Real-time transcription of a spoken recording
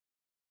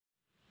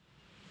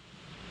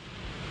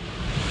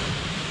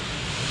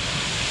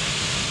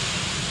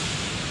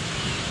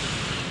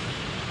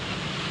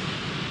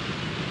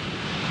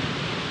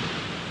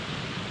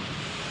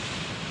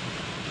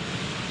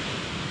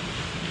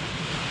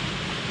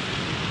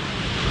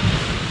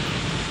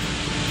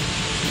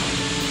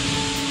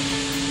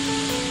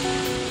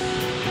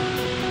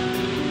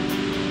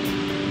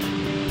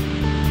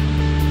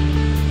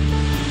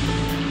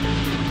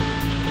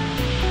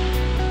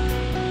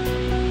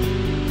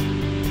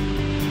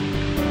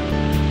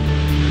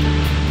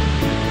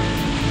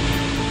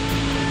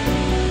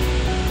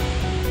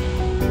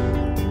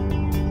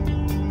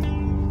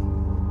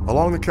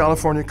Along the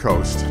California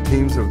coast,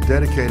 teams of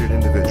dedicated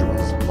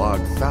individuals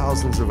logged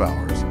thousands of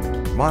hours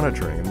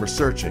monitoring and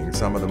researching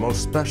some of the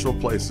most special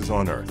places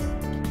on Earth.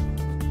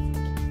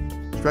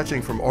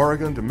 Stretching from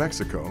Oregon to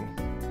Mexico,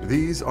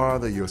 these are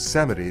the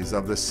Yosemites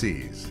of the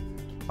seas,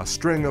 a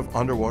string of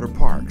underwater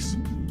parks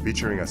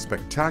featuring a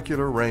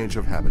spectacular range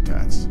of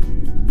habitats.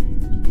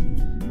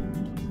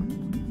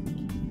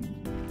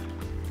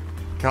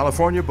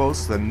 California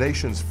boasts the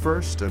nation's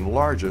first and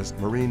largest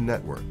marine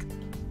network,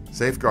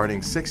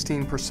 safeguarding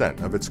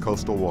 16% of its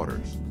coastal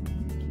waters.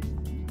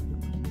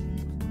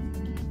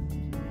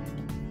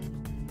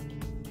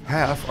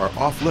 Half are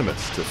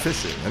off-limits to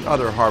fishing and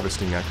other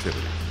harvesting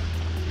activities.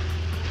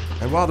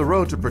 And while the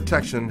road to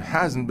protection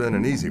hasn't been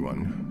an easy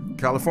one,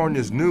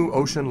 California's new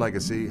ocean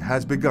legacy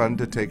has begun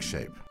to take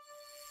shape.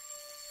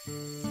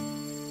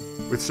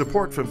 With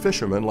support from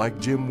fishermen like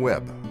Jim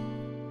Webb.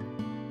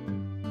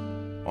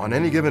 On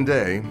any given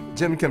day,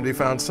 Jim can be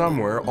found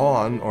somewhere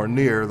on or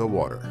near the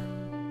water.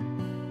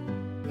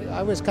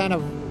 I was kind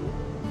of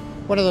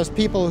one of those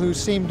people who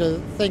seemed to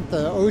think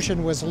the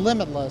ocean was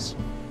limitless.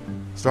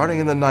 Starting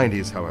in the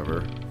 90s,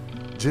 however,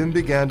 Jim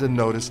began to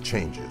notice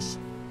changes.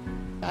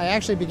 I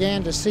actually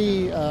began to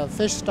see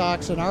fish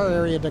stocks in our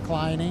area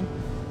declining,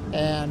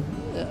 and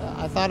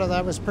I thought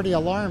that was pretty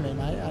alarming.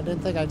 I didn't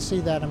think I'd see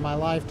that in my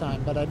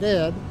lifetime, but I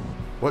did.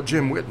 What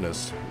Jim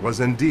witnessed was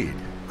indeed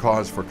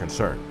cause for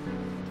concern.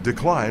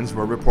 Declines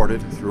were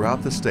reported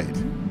throughout the state,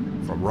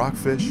 from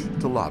rockfish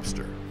to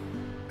lobster.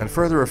 And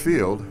further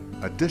afield,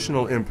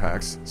 additional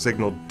impacts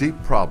signaled deep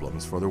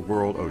problems for the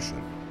world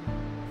ocean.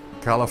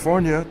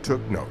 California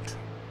took note.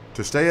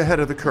 To stay ahead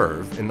of the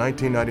curve, in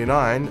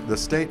 1999, the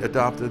state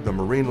adopted the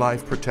Marine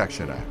Life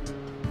Protection Act.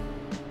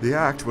 The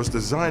act was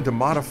designed to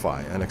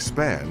modify and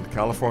expand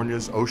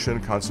California's ocean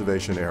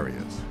conservation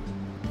areas.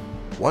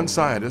 One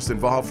scientist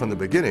involved from the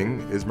beginning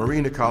is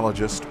marine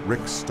ecologist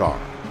Rick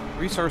Starr.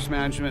 Resource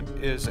management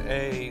is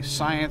a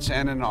science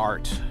and an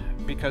art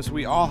because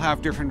we all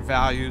have different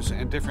values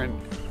and different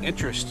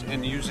interests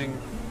in using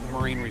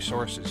marine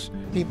resources.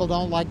 People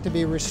don't like to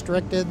be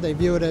restricted. They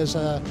view it as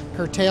a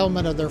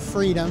curtailment of their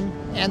freedom.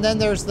 And then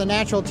there's the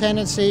natural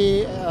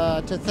tendency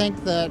to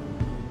think that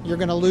you're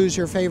going to lose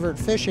your favorite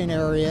fishing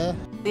area.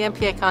 The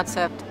MPA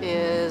concept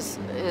is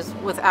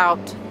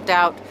without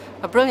doubt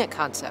a brilliant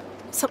concept.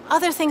 Some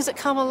other things that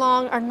come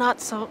along are not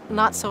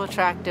so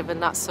attractive and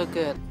not so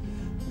good.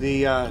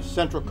 The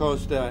Central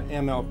Coast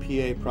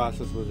MLPA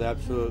process was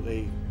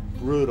absolutely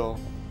brutal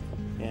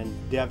and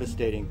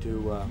devastating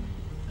to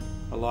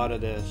a lot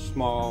of the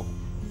small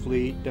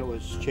fleet that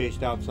was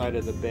chased outside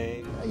of the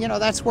bay. You know,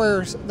 that's where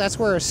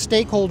a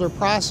stakeholder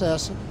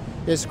process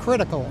is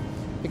critical,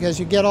 because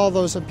you get all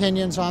those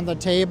opinions on the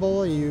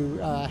table, you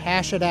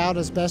hash it out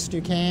as best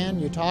you can,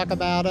 you talk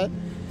about it,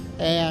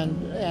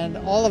 and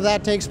all of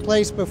that takes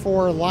place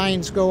before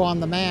lines go on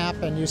the map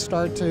and you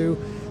start to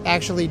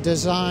actually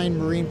design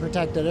marine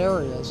protected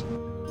areas.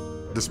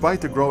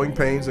 Despite the growing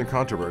pains and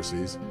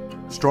controversies,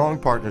 strong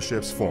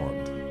partnerships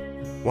formed.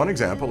 One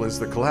example is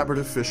the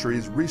Collaborative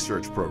Fisheries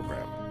Research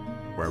Program,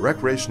 where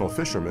recreational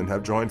fishermen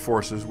have joined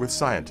forces with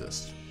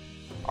scientists.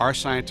 Our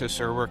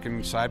scientists are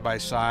working side by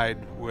side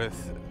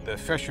with the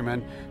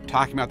fishermen,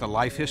 talking about the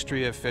life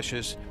history of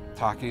fishes,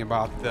 talking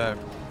about the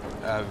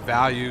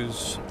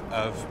values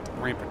of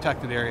marine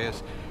protected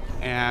areas,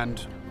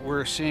 and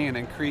we're seeing an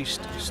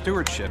increased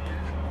stewardship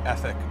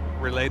ethic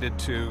related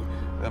to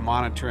the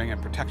monitoring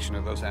and protection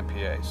of those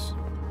MPAs.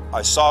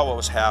 I saw what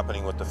was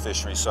happening with the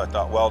fisheries, so I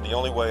thought, well, the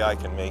only way I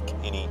can make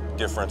any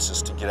difference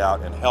is to get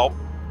out and help.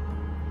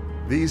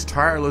 These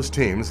tireless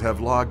teams have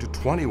logged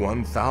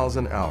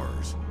 21,000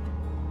 hours,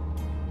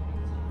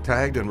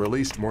 tagged and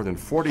released more than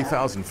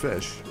 40,000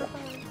 fish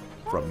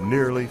from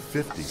nearly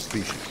 50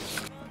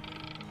 species.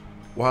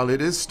 While it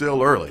is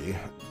still early,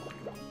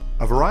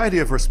 a variety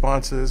of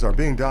responses are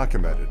being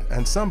documented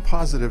and some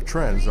positive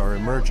trends are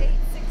emerging.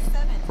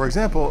 For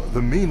example,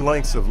 the mean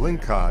lengths of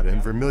lingcod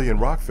and vermilion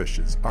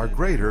rockfishes are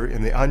greater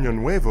in the Año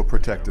Nuevo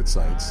protected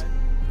sites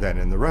than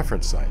in the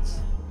reference sites.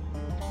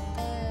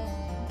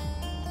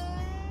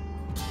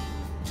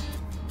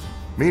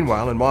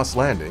 Meanwhile, in Moss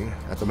Landing,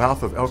 at the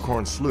mouth of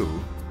Elkhorn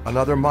Slough,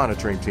 another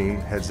monitoring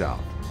team heads out.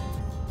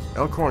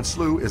 Elkhorn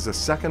Slough is the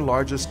second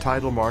largest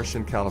tidal marsh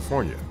in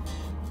California.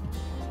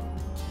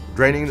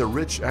 Draining the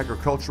rich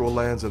agricultural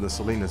lands of the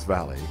Salinas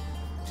Valley,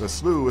 the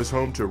slough is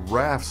home to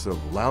rafts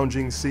of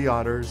lounging sea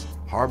otters,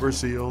 harbor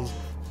seals,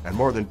 and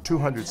more than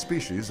 200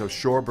 species of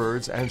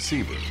shorebirds and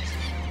seabirds.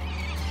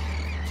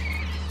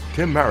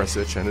 Tim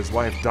Marisich and his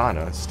wife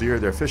Donna steer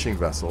their fishing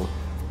vessel,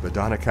 the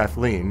Donna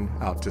Kathleen,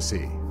 out to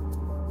sea.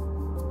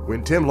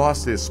 When Tim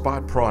lost his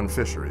spot prawn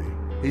fishery,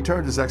 he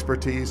turned his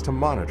expertise to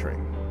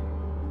monitoring.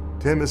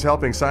 Tim is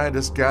helping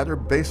scientists gather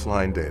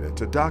baseline data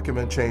to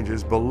document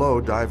changes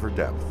below diver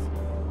depth.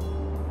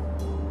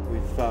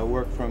 We've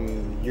worked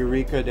from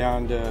Eureka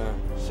down to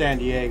San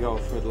Diego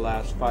for the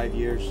last 5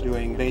 years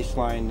doing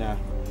baseline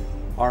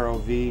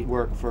ROV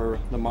work for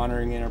the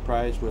monitoring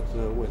enterprise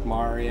with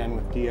MARI and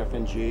with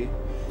DF&G.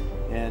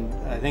 And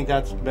I think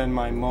that's been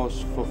my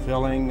most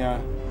fulfilling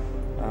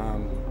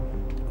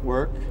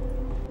work.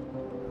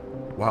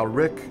 While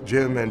Rick,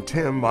 Jim, and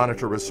Tim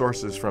monitor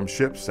resources from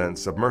ships and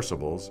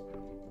submersibles,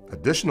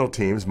 additional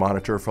teams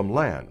monitor from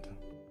land.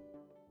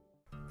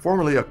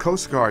 Formerly a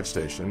Coast Guard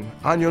station,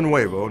 Año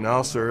Nuevo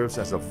now serves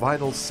as a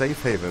vital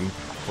safe haven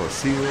for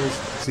seals,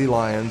 sea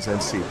lions,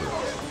 and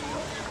seabirds.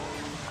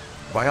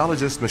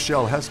 Biologist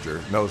Michelle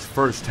Hester knows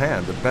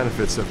firsthand the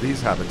benefits of these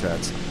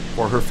habitats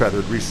for her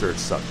feathered research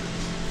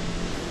subjects.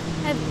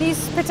 And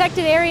these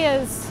protected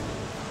areas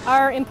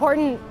are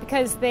important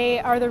because they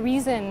are the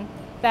reason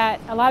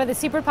that a lot of the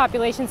seabird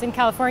populations in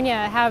California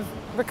have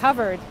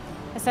recovered,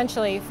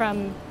 essentially,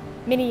 from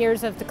many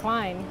years of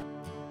decline.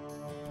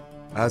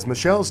 As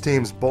Michelle's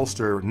teams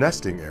bolster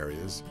nesting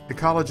areas,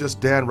 ecologist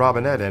Dan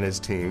Robinette and his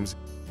teams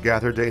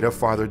gather data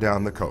farther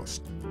down the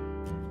coast.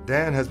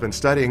 Dan has been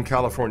studying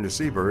California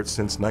seabirds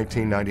since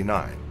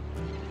 1999.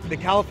 The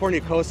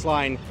California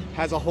coastline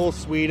has a whole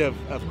suite of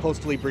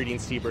coastally breeding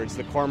seabirds,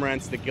 the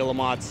cormorants, the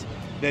guillemots,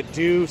 that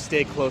do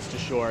stay close to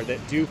shore, that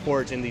do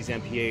forage in these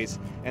MPAs,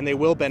 and they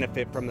will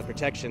benefit from the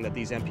protection that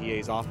these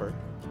MPAs offer.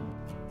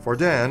 For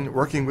Dan,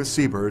 working with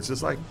seabirds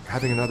is like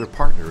having another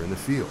partner in the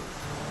field.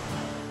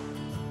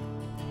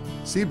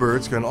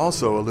 Seabirds can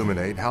also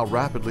illuminate how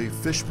rapidly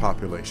fish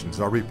populations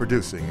are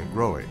reproducing and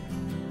growing.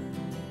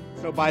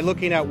 So by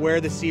looking at where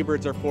the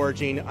seabirds are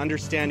foraging,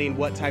 understanding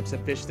what types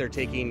of fish they're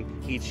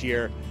taking each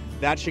year,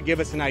 that should give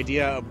us an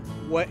idea of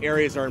what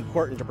areas are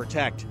important to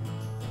protect.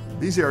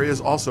 These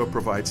areas also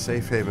provide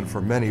safe haven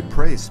for many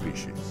prey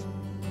species.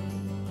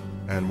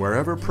 And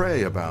wherever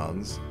prey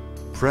abounds,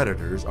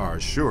 predators are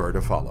sure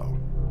to follow.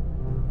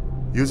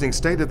 Using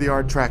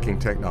state-of-the-art tracking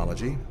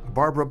technology,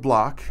 Barbara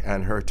Block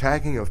and her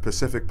Tagging of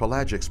Pacific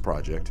Pelagics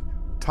project,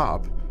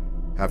 TOP,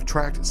 have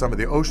tracked some of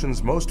the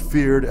ocean's most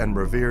feared and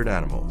revered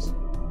animals.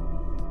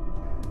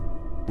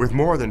 With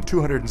more than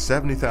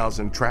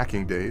 270,000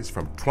 tracking days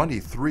from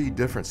 23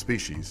 different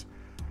species,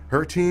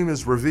 her team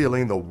is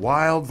revealing the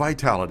wild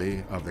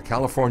vitality of the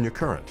California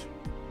current.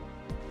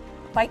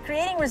 By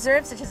creating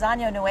reserves such as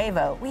Año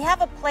Nuevo, we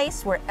have a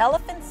place where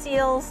elephant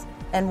seals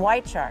and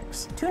white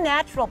sharks, two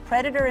natural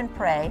predator and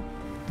prey,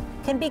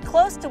 can be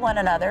close to one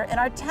another, and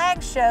our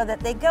tags show that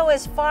they go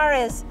as far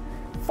as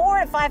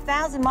 4,000 to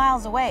 5,000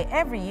 miles away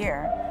every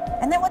year.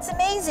 And then what's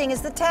amazing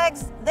is the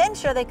tags then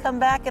show they come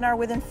back and are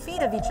within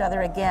feet of each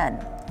other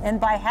again. And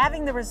by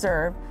having the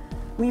reserve,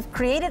 we've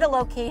created a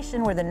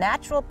location where the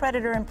natural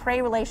predator and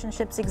prey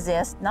relationships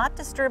exist, not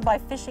disturbed by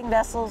fishing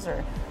vessels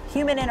or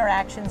human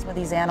interactions with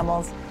these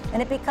animals,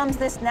 and it becomes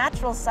this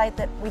natural site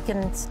that we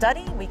can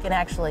study, we can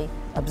actually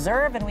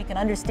observe, and we can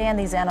understand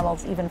these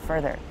animals even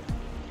further.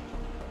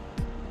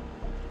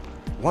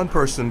 One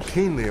person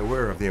keenly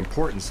aware of the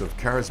importance of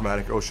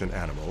charismatic ocean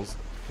animals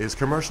is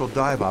commercial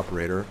dive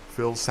operator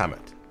Phil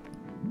Samet.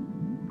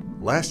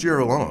 Last year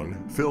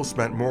alone, Phil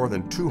spent more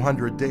than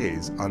 200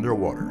 days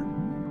underwater.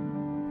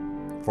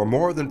 For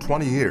more than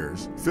 20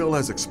 years, Phil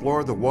has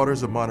explored the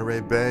waters of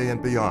Monterey Bay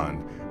and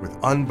beyond with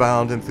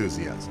unbound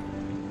enthusiasm.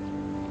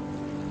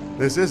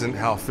 This isn't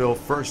how Phil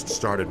first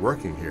started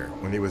working here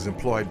when he was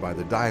employed by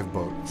the dive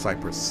boat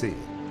Cypress Sea.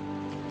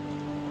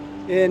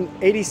 In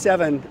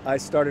 '87, I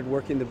started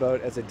working the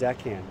boat as a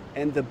deckhand,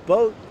 and the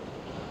boat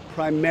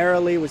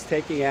primarily was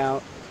taking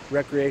out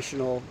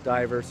recreational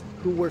divers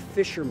who were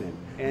fishermen.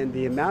 And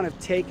the amount of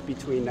take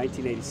between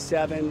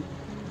 1987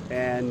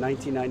 and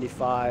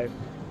 1995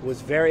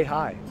 was very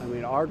high. I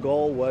mean, our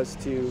goal was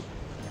to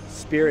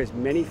spear as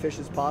many fish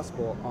as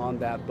possible on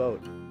that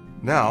boat.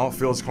 Now,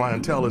 Phil's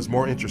clientele is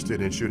more interested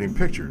in shooting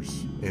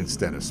pictures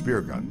instead of spear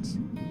guns.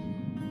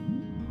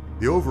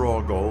 The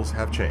overall goals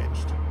have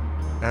changed,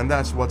 and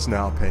that's what's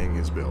now paying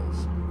his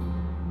bills.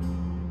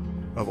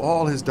 Of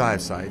all his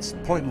dive sites,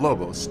 Point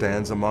Lobos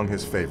stands among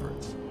his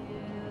favorites.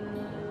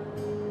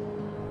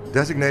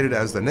 Designated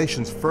as the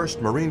nation's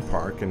first marine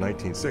park in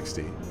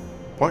 1960,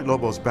 Point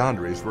Lobos'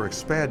 boundaries were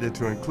expanded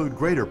to include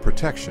greater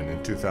protection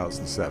in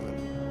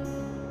 2007.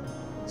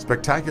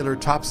 Spectacular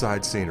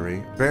topside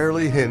scenery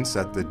barely hints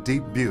at the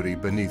deep beauty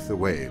beneath the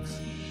waves.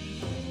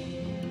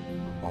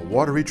 A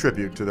watery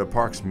tribute to the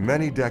park's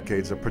many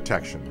decades of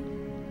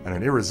protection and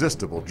an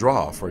irresistible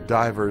draw for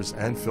divers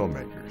and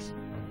filmmakers.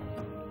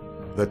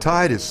 The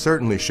tide is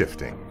certainly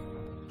shifting.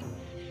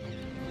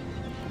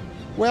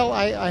 Well,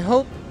 I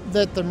hope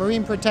that the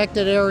marine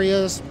protected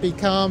areas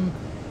become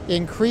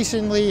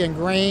increasingly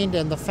ingrained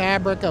in the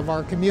fabric of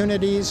our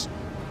communities.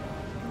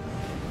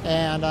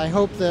 And I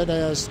hope that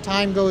as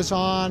time goes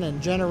on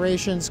and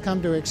generations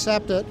come to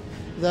accept it,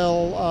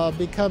 they'll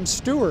become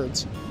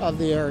stewards of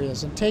the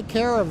areas and take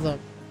care of them.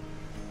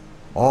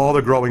 All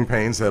the growing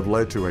pains have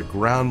led to a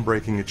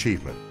groundbreaking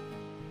achievement,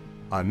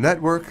 a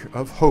network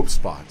of hope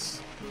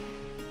spots,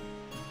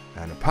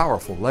 and a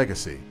powerful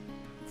legacy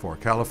for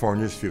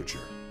California's future.